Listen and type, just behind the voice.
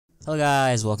Hello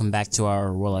guys, welcome back to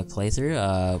our Warlock playthrough.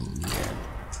 We're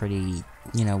pretty,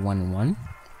 1-1.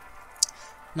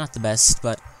 Not the best,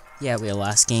 but yeah,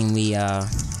 last game we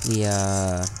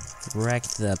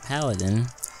wrecked the paladin.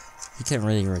 He couldn't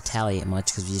really retaliate much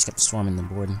because we just kept swarming the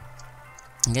board.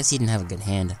 I guess he didn't have a good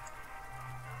hand,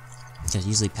 because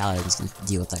usually paladins can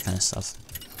deal with that kind of stuff.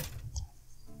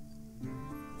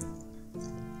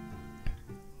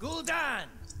 Gul'dan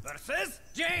versus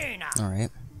Jaina. Alright.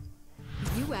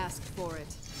 You asked for it.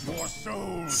 Your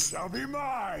souls shall be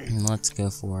mine. And let's go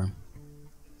for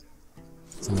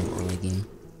some early game.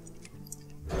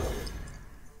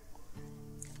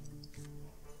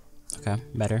 Okay,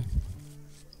 better.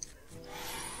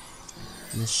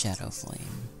 The Shadow Flame.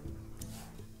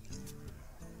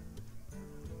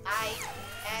 I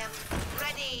am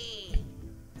ready.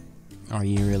 Are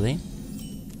you really?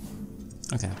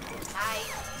 Okay. I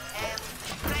am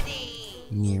ready.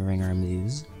 Mirroring our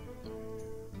moves.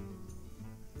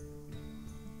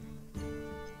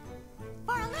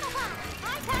 For a little while,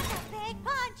 I pack a big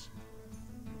punch.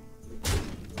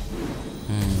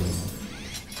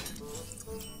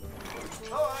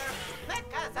 For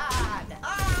Mechazard. Oh!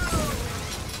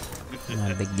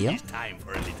 Not a big deal. Time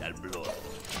for a little blood.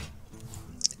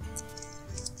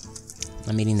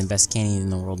 I'm eating the best candy in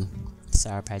the world.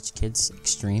 Sour Patch Kids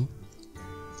Extreme.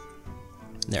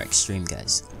 They're extreme,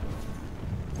 guys.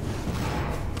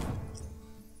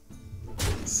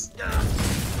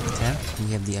 Okay,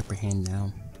 we have the upper hand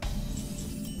now.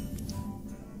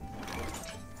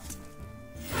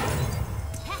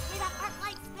 Pass me that arc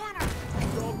light spanner.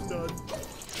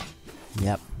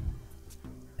 Yep.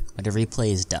 Whatever he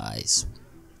plays dies.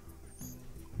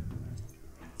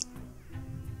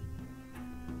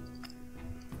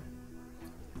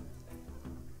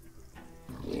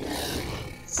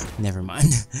 Never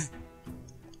mind.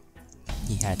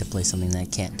 He had to play something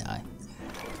that can't die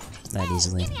that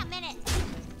easily. Give me a minute.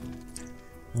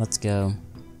 Let's go.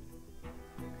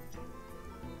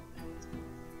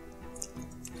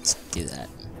 Let's do that.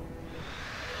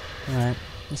 Alright,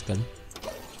 that's good.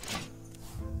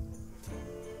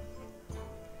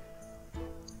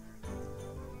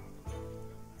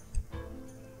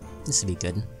 This would be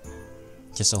good.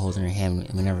 Just to hold in our hand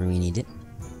whenever we need it.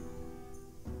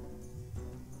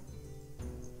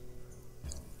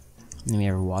 Then we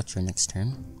ever watch our next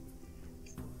turn.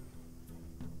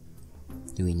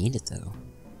 Do we need it though?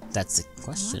 That's the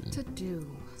question. What to do?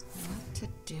 What to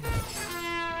do?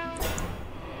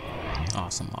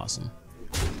 Awesome, awesome.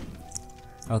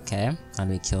 Okay, how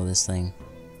do we kill this thing?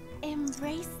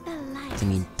 Embrace the light. Can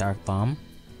we Dark Bomb?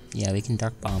 Yeah, we can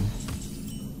Dark Bomb.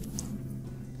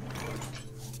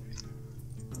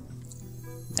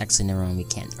 Actually, never mind, we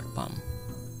can't Dark Bomb.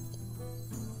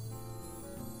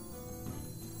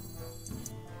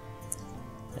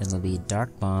 It'll be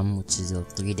Dark Bomb, which is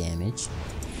 3 damage.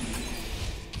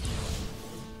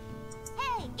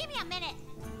 Hey, give me a minute.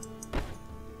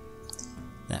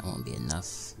 That won't be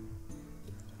enough.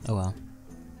 Oh well.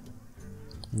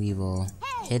 We will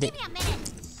Hey, hit it give me a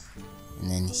minute. and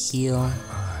then heal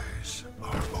Eyes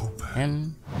are open.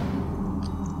 him.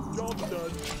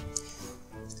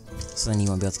 So then you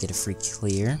won't be able to get a free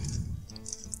clear.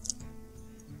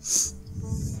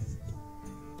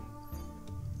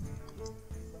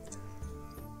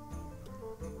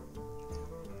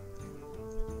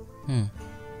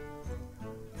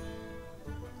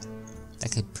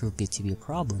 That could prove to be a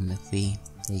problem if they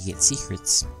get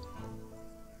secrets.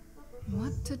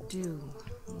 What to do?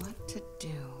 What to do?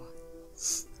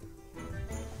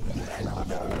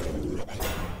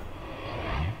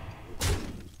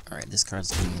 Alright, this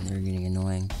card's getting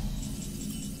annoying.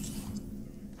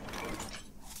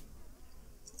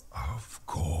 Of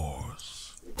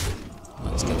course.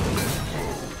 Let's go.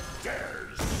 Dare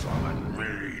summon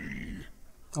me.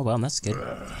 Oh well, that's good.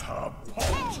 A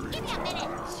paltry Give me a minute.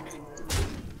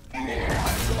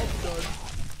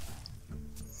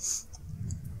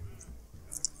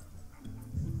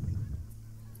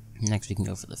 Next we can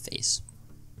go for the face.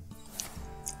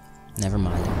 Never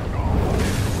mind.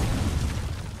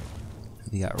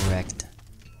 We got wrecked.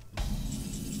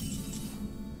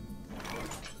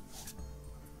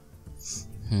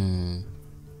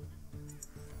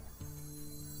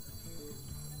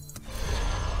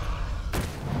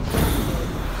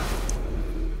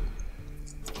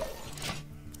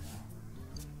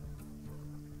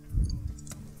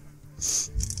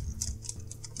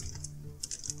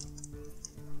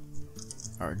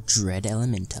 Our Dread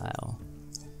Elemental.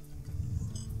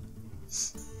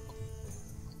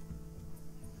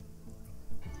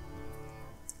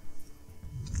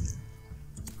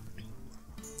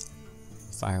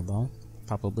 Fireball,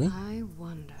 probably. I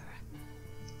wonder.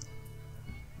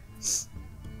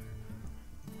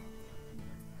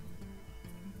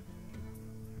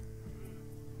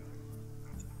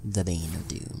 the Bane of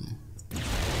Doom.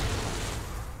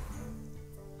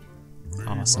 May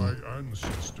Awesome. my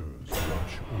ancestors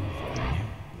watch over me.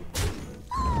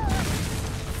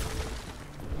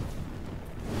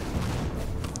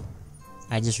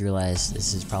 I just realized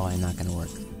this is probably not gonna work.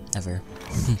 Ever.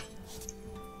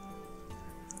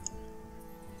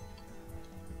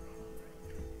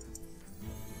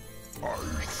 I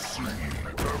see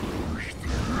everything.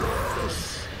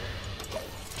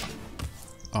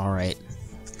 Alright.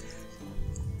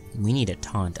 We need a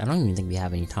taunt. I don't even think we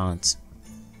have any taunts.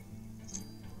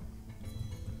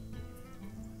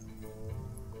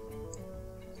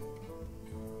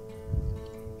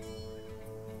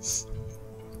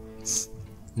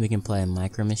 We can play a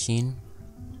micro machine.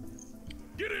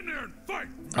 Get in there and fight!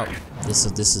 Oh, this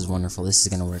is wonderful. This is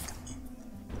gonna work.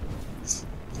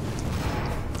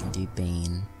 Do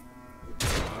Bane.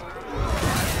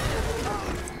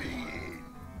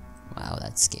 Wow,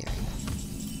 that's scary.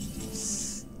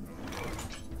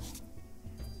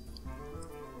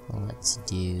 Let's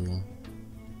do.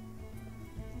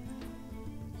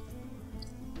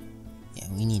 Yeah,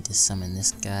 we need to summon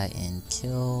this guy and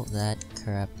kill that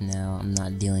crap now. I'm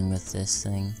not dealing with this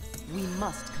thing. We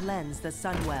must cleanse the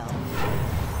Sunwell.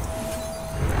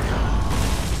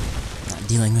 Not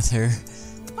dealing with her.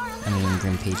 I mean,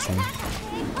 Grim Patron.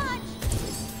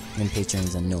 Grim Patron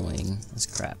is annoying as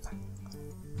crap.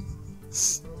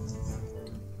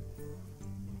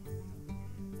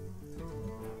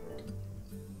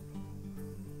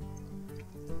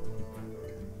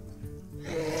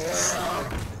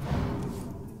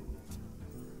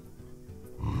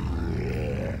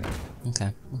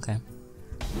 Okay, okay.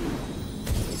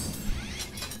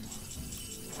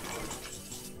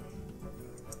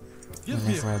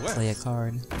 Whenever I play a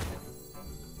card.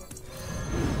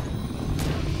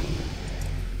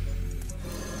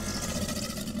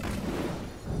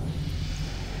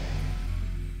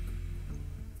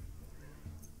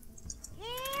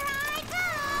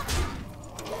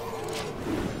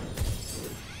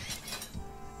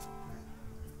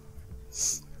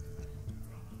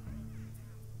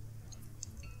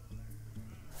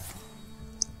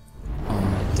 Oh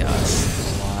my gosh,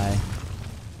 why?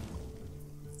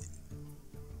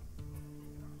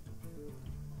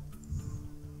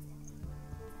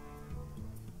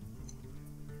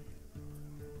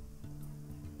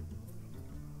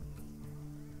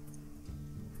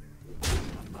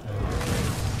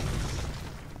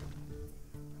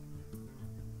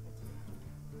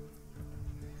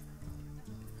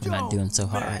 I'm not doing so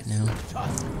hot right now.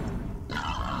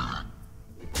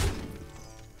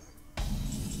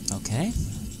 Okay.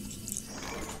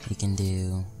 We can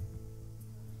do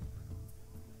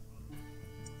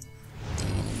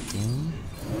Bane of Doom.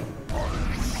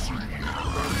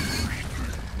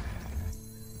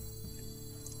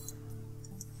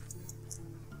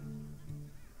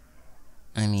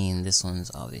 I mean, this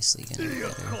one's obviously gonna be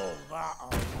better. Call that a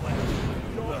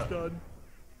weapon. Job done.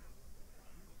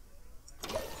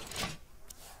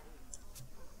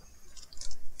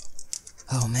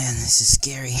 Oh man, this is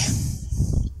scary.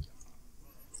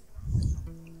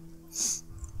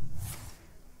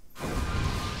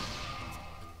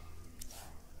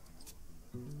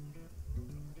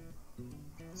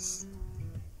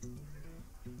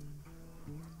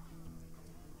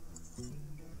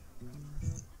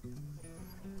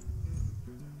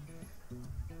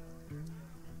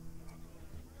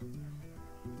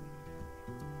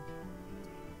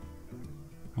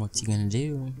 What's he gonna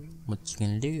do? What's he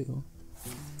gonna do?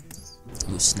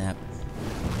 Oh snap.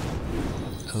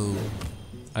 Oh,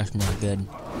 that's not good.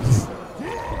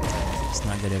 It's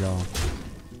not good at all.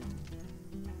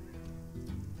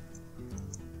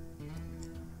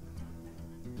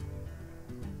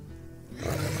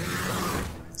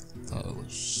 Oh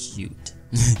shoot.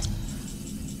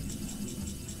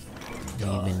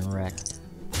 We've been wrecked.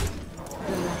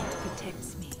 The light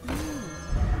protects me.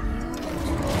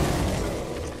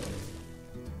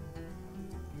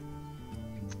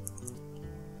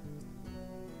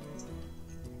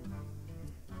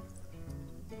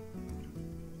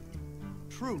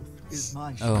 Truth is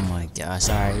my Oh my gosh,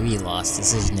 alright, we lost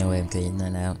this. There's no way I'm getting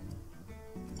that out.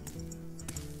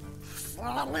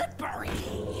 Slippery.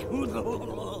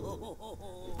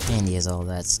 And he has all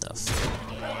that stuff.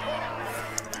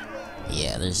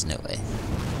 Yeah, there's no way.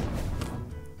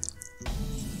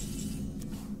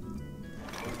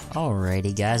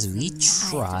 Alrighty guys, we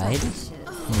tried,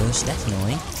 most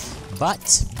definitely,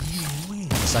 but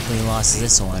looks like we lost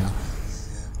this one.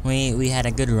 We had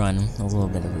a good run, a little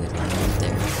bit of a good run right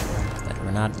there, but we're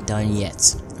not done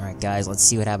yet. Alright guys, let's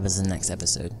see what happens in the next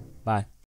episode. Bye.